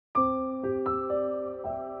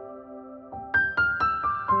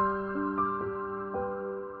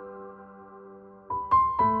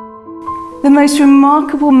The most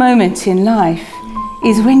remarkable moment in life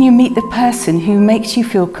is when you meet the person who makes you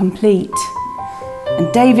feel complete.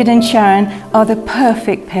 And David and Sharon are the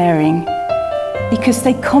perfect pairing because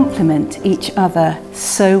they complement each other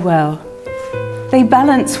so well. They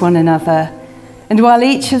balance one another, and while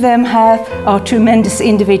each of them are tremendous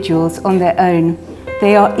individuals on their own,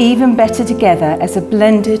 they are even better together as a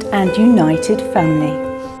blended and united family.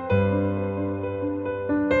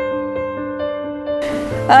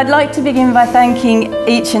 I'd like to begin by thanking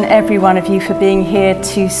each and every one of you for being here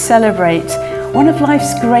to celebrate one of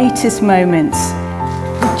life's greatest moments,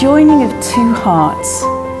 the joining of two hearts.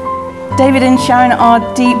 David and Sharon are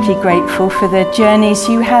deeply grateful for the journeys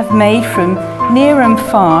you have made from near and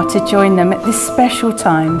far to join them at this special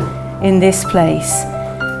time in this place,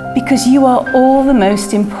 because you are all the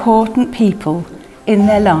most important people in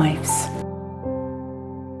their lives.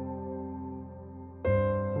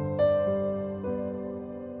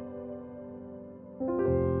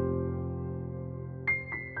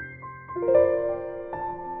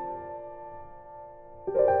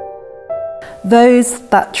 Those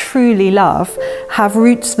that truly love have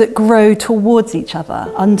roots that grow towards each other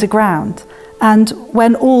underground, and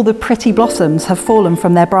when all the pretty blossoms have fallen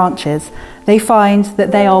from their branches, they find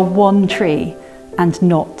that they are one tree and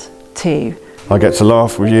not two. I get to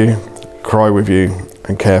laugh with you, cry with you,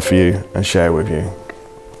 and care for you and share with you.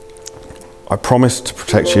 I promise to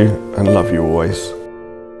protect you and love you always.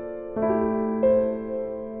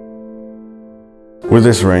 With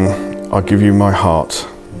this ring, I give you my heart.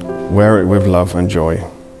 Wear it with love and joy.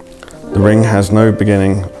 The ring has no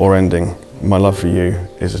beginning or ending. My love for you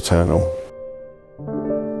is eternal.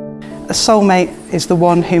 A soulmate is the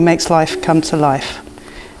one who makes life come to life.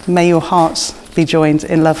 May your hearts be joined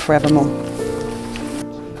in love forevermore.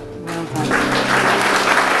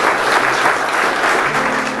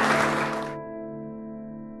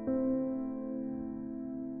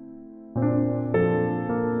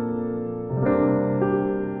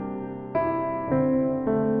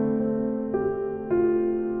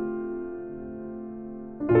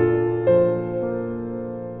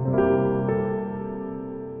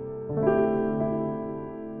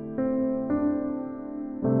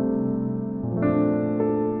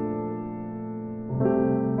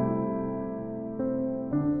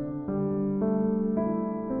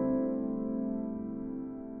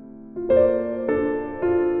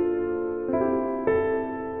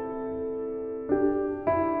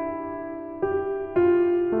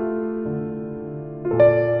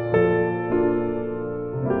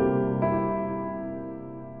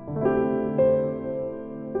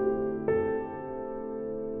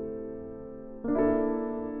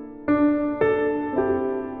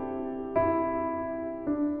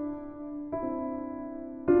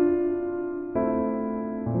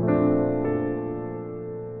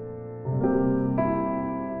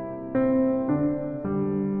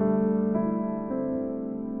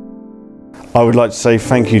 I would like to say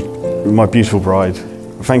thank you, my beautiful bride.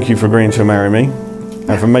 Thank you for agreeing to marry me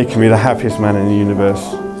and for making me the happiest man in the universe.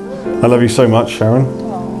 I love you so much, Sharon.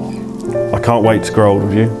 I can't wait to grow old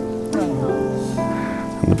with you.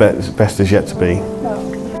 And the best is yet to be.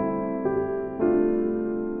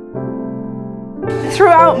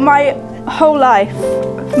 Throughout my whole life,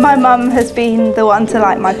 my mum has been the one to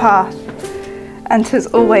light my path and has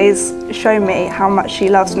always shown me how much she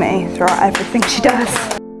loves me throughout everything she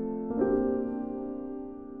does.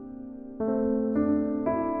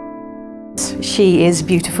 She is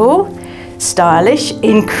beautiful, stylish,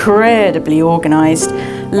 incredibly organised,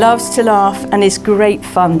 loves to laugh and is great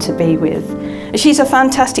fun to be with. She's a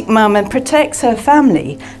fantastic mum and protects her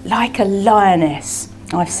family like a lioness.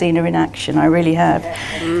 I've seen her in action, I really have.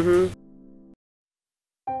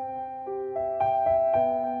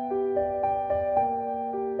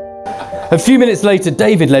 A few minutes later,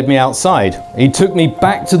 David led me outside. He took me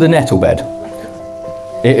back to the nettle bed.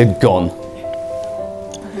 It had gone.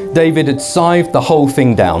 David had scythed the whole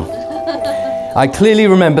thing down. I clearly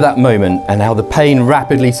remember that moment and how the pain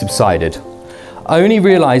rapidly subsided. I only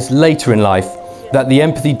realised later in life that the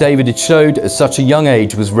empathy David had showed at such a young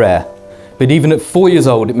age was rare, but even at 4 years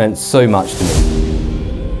old it meant so much to me.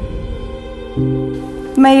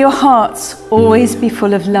 May your hearts always be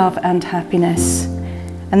full of love and happiness,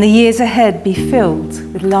 and the years ahead be filled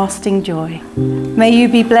with lasting joy. May you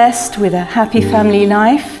be blessed with a happy family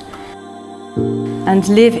life and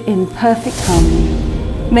live in perfect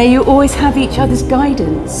harmony. May you always have each other's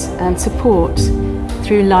guidance and support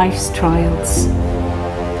through life's trials.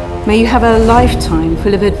 May you have a lifetime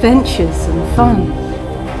full of adventures and fun.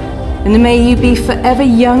 And may you be forever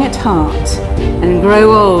young at heart and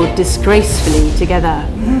grow old disgracefully together.